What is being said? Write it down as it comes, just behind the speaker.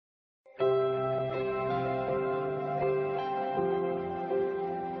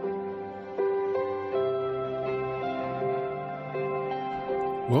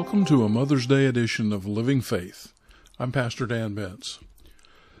Welcome to a Mother's Day edition of Living Faith. I'm Pastor Dan Bentz.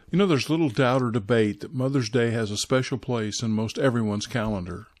 You know, there's little doubt or debate that Mother's Day has a special place in most everyone's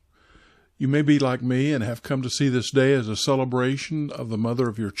calendar. You may be like me and have come to see this day as a celebration of the mother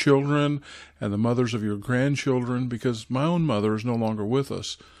of your children and the mothers of your grandchildren, because my own mother is no longer with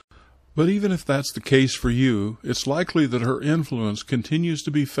us. But even if that's the case for you, it's likely that her influence continues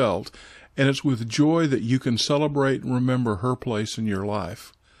to be felt, and it's with joy that you can celebrate and remember her place in your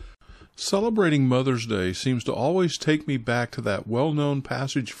life. Celebrating Mother's Day seems to always take me back to that well-known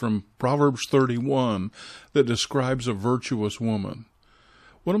passage from Proverbs 31 that describes a virtuous woman.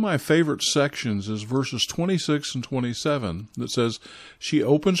 One of my favorite sections is verses 26 and 27 that says, "She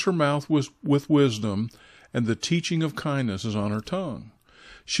opens her mouth with wisdom, and the teaching of kindness is on her tongue.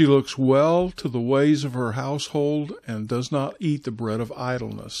 She looks well to the ways of her household and does not eat the bread of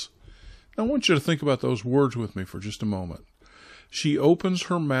idleness." Now, I want you to think about those words with me for just a moment. She opens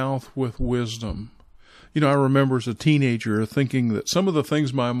her mouth with wisdom. You know, I remember as a teenager thinking that some of the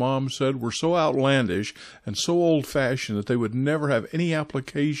things my mom said were so outlandish and so old-fashioned that they would never have any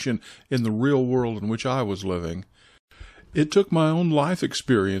application in the real world in which I was living. It took my own life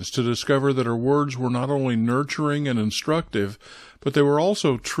experience to discover that her words were not only nurturing and instructive, but they were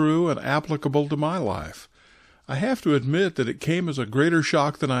also true and applicable to my life. I have to admit that it came as a greater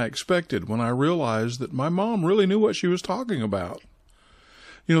shock than I expected when I realized that my mom really knew what she was talking about.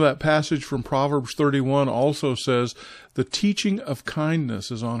 You know, that passage from Proverbs 31 also says, "The teaching of kindness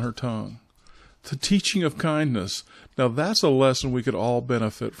is on her tongue." The teaching of kindness. Now, that's a lesson we could all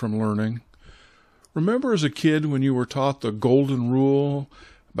benefit from learning. Remember as a kid when you were taught the golden rule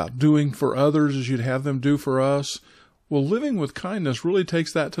about doing for others as you'd have them do for us? Well, living with kindness really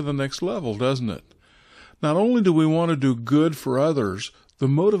takes that to the next level, doesn't it? Not only do we want to do good for others, the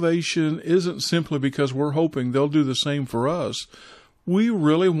motivation isn't simply because we're hoping they'll do the same for us. We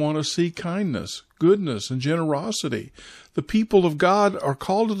really want to see kindness, goodness, and generosity. The people of God are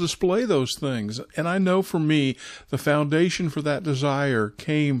called to display those things, and I know for me, the foundation for that desire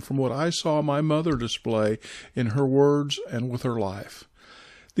came from what I saw my mother display in her words and with her life.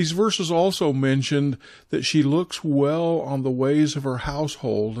 These verses also mentioned that she looks well on the ways of her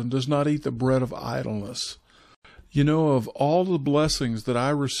household and does not eat the bread of idleness. You know, of all the blessings that I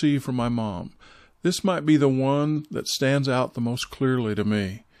receive from my mom, this might be the one that stands out the most clearly to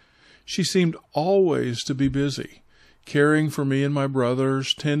me. She seemed always to be busy, caring for me and my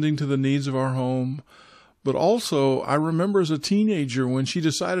brothers, tending to the needs of our home. But also, I remember as a teenager when she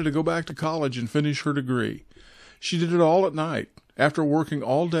decided to go back to college and finish her degree. She did it all at night, after working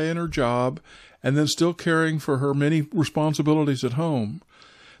all day in her job, and then still caring for her many responsibilities at home.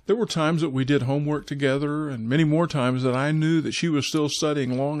 There were times that we did homework together, and many more times that I knew that she was still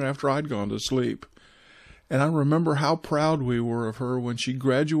studying long after I'd gone to sleep. And I remember how proud we were of her when she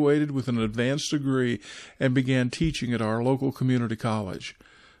graduated with an advanced degree and began teaching at our local community college.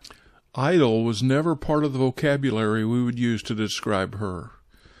 Idle was never part of the vocabulary we would use to describe her.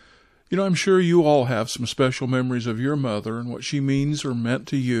 You know, I'm sure you all have some special memories of your mother and what she means or meant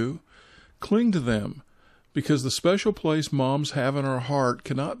to you. Cling to them, because the special place moms have in our heart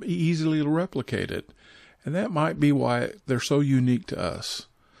cannot be easily replicated, and that might be why they're so unique to us.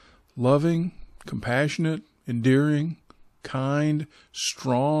 Loving, compassionate, endearing, kind,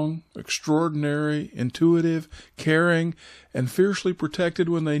 strong, extraordinary, intuitive, caring, and fiercely protected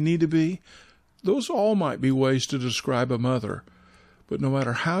when they need to be, those all might be ways to describe a mother. But no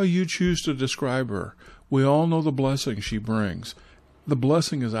matter how you choose to describe her, we all know the blessing she brings. The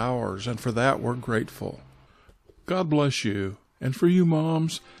blessing is ours, and for that we're grateful. God bless you, and for you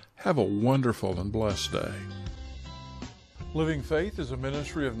moms, have a wonderful and blessed day. Living Faith is a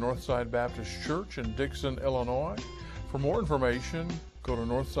ministry of Northside Baptist Church in Dixon, Illinois. For more information, go to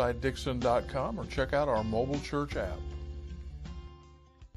northsidedixon.com or check out our mobile church app.